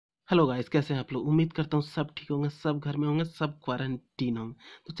Hello guys, कैसे हैं आप लोग। उम्मीद करता हूँ सब ठीक होंगे, सब घर में होंगे, सब क्वारंटीन होंगे।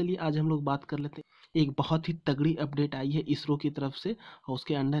 तो चलिए आज हम लोग बात कर लेते हैं। एक बहुत ही तगड़ी अपडेट आई है इसरो की तरफ से और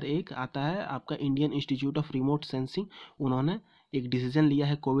उसके अंडर एक आता है आपका Indian institute of remote sensing. उन्होंने एक डिसीजन लिया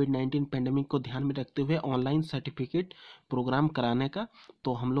है कोविड-19 पेंडेमिक को ध्यान में रखते हुए ऑनलाइन सर्टिफिकेट प्रोग्राम कराने का।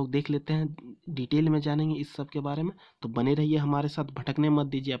 तो हम लोग देख लेते हैं, डिटेल में जानेंगे इस सब के बारे में। तो बने रहिए हमारे साथ, भटकने मत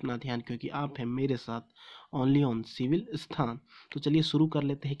दीजिए अपना ध्यान, क्योंकि आप हैं मेरे साथ ओनली ऑन सिविल स्थान। तो चलिए शुरू कर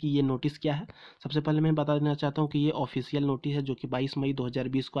लेते हैं कि ये नोटिस क्या है। सबसे पहले मैं बता देना चाहता हूँ कि ये ऑफिशियल नोटिस है जो कि 22 मई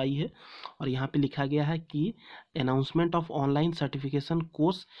 2020 को आई है और यहाँ पे लिखा गया है कि announcement of online certification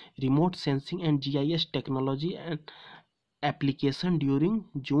course remote sensing and GIS technology and application during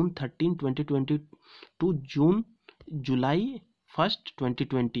June 13, 2020 to July 1st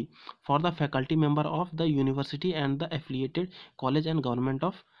 2020 for the faculty member of the university and the affiliated college and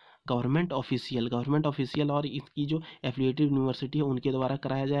government official और इसकी जो affiliated university है उनके द्वारा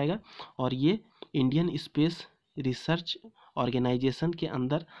कराया जाएगा। और ये इंडियन स्पेस रिसर्च ऑर्गेनाइजेशन के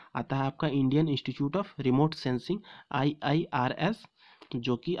अंदर आता है आपका Indian institute of remote sensing IIRS,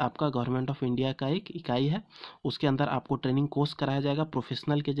 जो कि आपका गवर्नमेंट ऑफ इंडिया का एक इकाई है। उसके अंदर आपको ट्रेनिंग कोर्स कराया जाएगा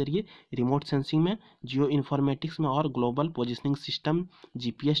प्रोफेशनल के जरिए रिमोट सेंसिंग में, जियो इन्फॉर्मेटिक्स में और global positioning system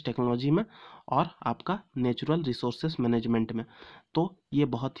GPS technology में और आपका नेचुरल रिसोर्सेज मैनेजमेंट में। तो ये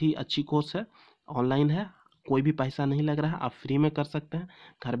बहुत ही अच्छी कोर्स है, ऑनलाइन है, कोई भी पैसा नहीं लग रहा है, आप फ्री में कर सकते हैं,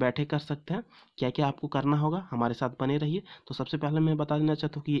 घर बैठे कर सकते हैं। क्या क्या आपको करना होगा, हमारे साथ बने रहिए। तो सबसे पहले मैं बता देना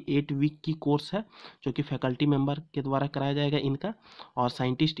चाहता हूँ कि ये 8 वीक की कोर्स है जो कि फैकल्टी मेंबर के द्वारा कराया जाएगा इनका, और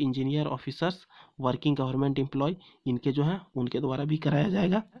scientist, engineer, officers, working government employ इनके जो है उनके द्वारा भी कराया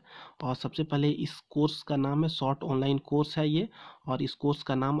जाएगा। और सबसे पहले इस कोर्स का नाम है, शॉर्ट ऑनलाइन कोर्स है ये, और इस कोर्स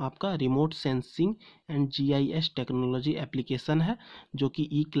का नाम आपका remote sensing and GIS technology application है, जो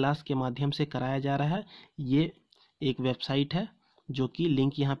कि क्लास के माध्यम से कराया जा रहा है। ये एक वेबसाइट है जो कि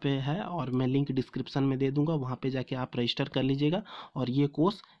लिंक यहाँ पे है और मैं लिंक डिस्क्रिप्शन में दे दूंगा, वहाँ पे जाके आप रजिस्टर कर लीजिएगा। और ये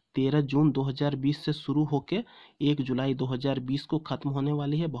कोर्स 13 जून 2020 से शुरू होकर 1 जुलाई 2020 को ख़त्म होने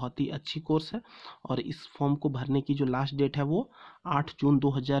वाली है। बहुत ही अच्छी कोर्स है और इस फॉर्म को भरने की जो लास्ट डेट है वो 8 जून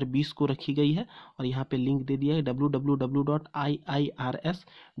 2020 को रखी गई है। और यहाँ पे लिंक दे दिया है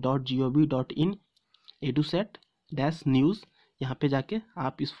www.iirs.gov.in EduSat-News। यहाँ पे जाके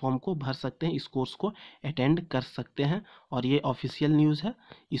आप इस फॉर्म को भर सकते हैं, इस कोर्स को अटेंड कर सकते हैं। और ये ऑफिशियल न्यूज़ है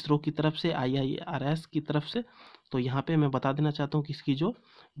इसरो की तरफ से, IIRS की तरफ से। तो यहाँ पे मैं बता देना चाहता हूँ कि इसकी जो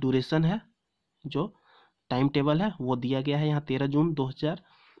ड्यूरेशन है, जो टाइम टेबल है वो दिया गया है यहाँ 13 जून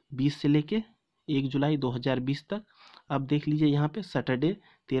 2020 से लेके 1 जुलाई 2020 तक। अब देख लीजिए यहाँ पे सैटरडे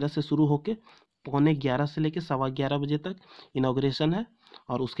 13 से शुरू होके 11:15 से लेके 11:15 बजे तक इनाग्रेशन है।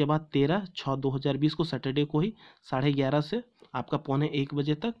 और उसके बाद 13/6/2020 को सैटरडे को ही 11:30 से आपका 12:45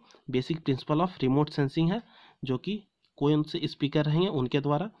 बजे तक basic principle of remote sensing है, जो कि कौन से स्पीकर रहेंगे उनके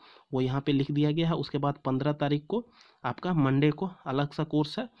द्वारा वो यहाँ पे लिख दिया गया है। उसके बाद 15 तारीख को आपका मंडे को अलग सा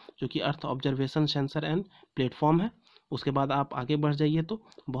कोर्स है जो कि earth observation sensor and platform है। उसके बाद आप आगे बढ़ जाइए तो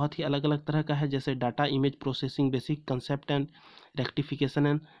बहुत ही अलग अलग तरह का है, जैसे data image processing, basic concept and rectification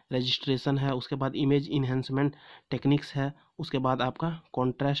and registration है। उसके बाद इमेज इन्हेंसमेंट टेक्निक्स है। उसके बाद आपका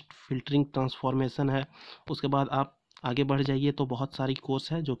कॉन्ट्रास्ट फिल्टरिंग ट्रांसफॉर्मेशन है। उसके बाद आप आगे बढ़ जाइए तो बहुत सारी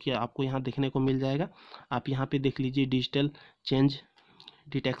कोर्स है जो कि आपको यहाँ देखने को मिल जाएगा। आप यहाँ पे देख लीजिए, डिजिटल चेंज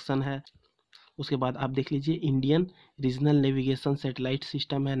डिटेक्शन है। उसके बाद आप देख लीजिए Indian regional navigation satellite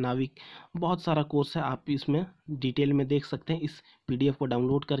system है, नाविक। बहुत सारा कोर्स है, आप इसमें डिटेल में देख सकते हैं इस PDF को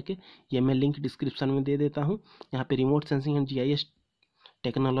डाउनलोड करके। ये मैं लिंक डिस्क्रिप्शन में दे देता हूँ। यहाँ पे remote sensing and GIS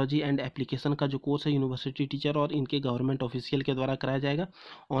technology and application का जो कोर्स है यूनिवर्सिटी टीचर और इनके गवर्नमेंट ऑफिशियल के द्वारा कराया जाएगा।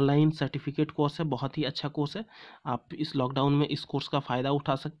 ऑनलाइन सर्टिफिकेट कोर्स है, बहुत ही अच्छा कोर्स है। आप इस लॉकडाउन में इस कोर्स का फ़ायदा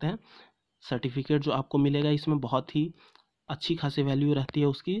उठा सकते हैं। सर्टिफिकेट जो आपको मिलेगा इसमें बहुत ही अच्छी खासी वैल्यू रहती है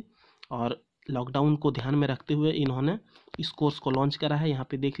उसकी। और लॉकडाउन को ध्यान में रखते हुए इन्होंने इस कोर्स को लॉन्च करा है। यहाँ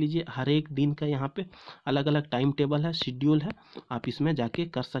पे देख लीजिए, हर एक दिन का यहाँ पे अलग अलग टाइम टेबल है, शेड्यूल है, आप इसमें जाके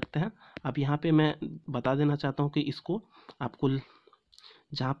कर सकते हैं। अब यहाँ पे मैं बता देना चाहता हूँ कि इसको आपको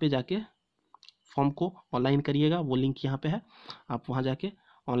जहाँ पे जाके फॉर्म को ऑनलाइन करिएगा वो लिंक यहाँ पे है, आप वहाँ जाके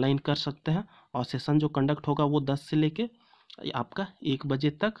ऑनलाइन कर सकते हैं। और सेशन जो कंडक्ट होगा वो 10 से लेके आपका 1 बजे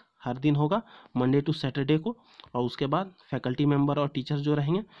तक हर दिन होगा, मंडे टू सैटरडे को। और उसके बाद फैकल्टी मेंबर और टीचर जो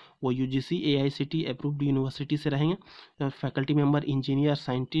रहेंगे वो UGC AICTE अप्रूव्ड यूनिवर्सिटी से रहेंगे। और faculty member engineer,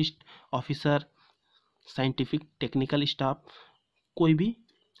 scientist, officer, scientific technical staff कोई भी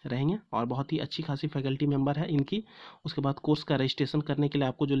रहेंगे और बहुत ही अच्छी खासी फैकल्टी मेंबर है इनकी। उसके बाद कोर्स का रजिस्ट्रेशन करने के लिए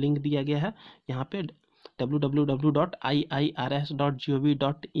आपको जो लिंक दिया गया है यहाँ पे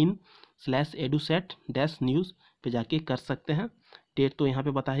www.iirs.gov.in/edusat-news पे जाके कर सकते हैं। डेट तो यहाँ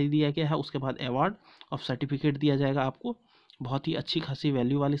पे बता ही दिया गया है। उसके बाद अवार्ड ऑफ सर्टिफिकेट दिया जाएगा आपको बहुत ही अच्छी खासी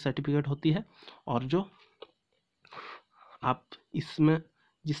वैल्यू वाली सर्टिफिकेट होती है। और जो आप इसमें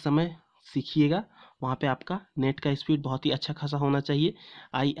जिस समय सीखिएगा वहाँ पे आपका नेट का स्पीड बहुत ही अच्छा खासा होना चाहिए।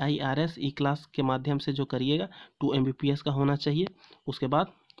 IIRS ई क्लास के माध्यम से जो करिएगा 2 Mbps का होना चाहिए। उसके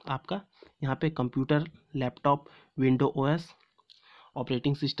बाद आपका यहाँ पे computer, laptop, window OS,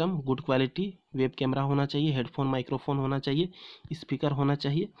 operating system, good quality, web camera होना चाहिए, हेडफोन माइक्रोफोन होना चाहिए, स्पीकर होना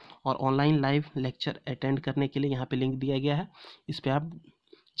चाहिए। और ऑनलाइन लाइव लेक्चर अटेंड करने के लिए यहाँ पे लिंक दिया गया है, इस पर आप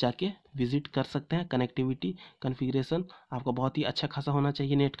जाके विजिट कर सकते हैं। कनेक्टिविटी कॉन्फ़िगरेशन आपका बहुत ही अच्छा खासा होना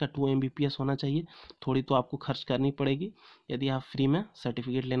चाहिए। नेट का 2 Mbps होना चाहिए। थोड़ी तो आपको खर्च करनी पड़ेगी यदि आप फ्री में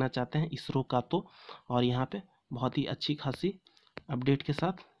सर्टिफिकेट लेना चाहते हैं इसरो का तो। और यहाँ पे बहुत ही अच्छी खासी अपडेट के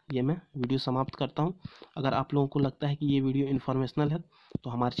साथ ये मैं वीडियो समाप्त करता हूँ। अगर आप लोगों को लगता है कि ये वीडियो इन्फॉर्मेशनल है तो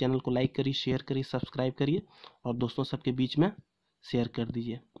हमारे चैनल को लाइक करिए, शेयर करिए, सब्सक्राइब करिए और दोस्तों सबके बीच में शेयर कर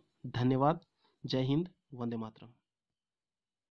दीजिए। धन्यवाद। जय हिंद, वंदे मातरम।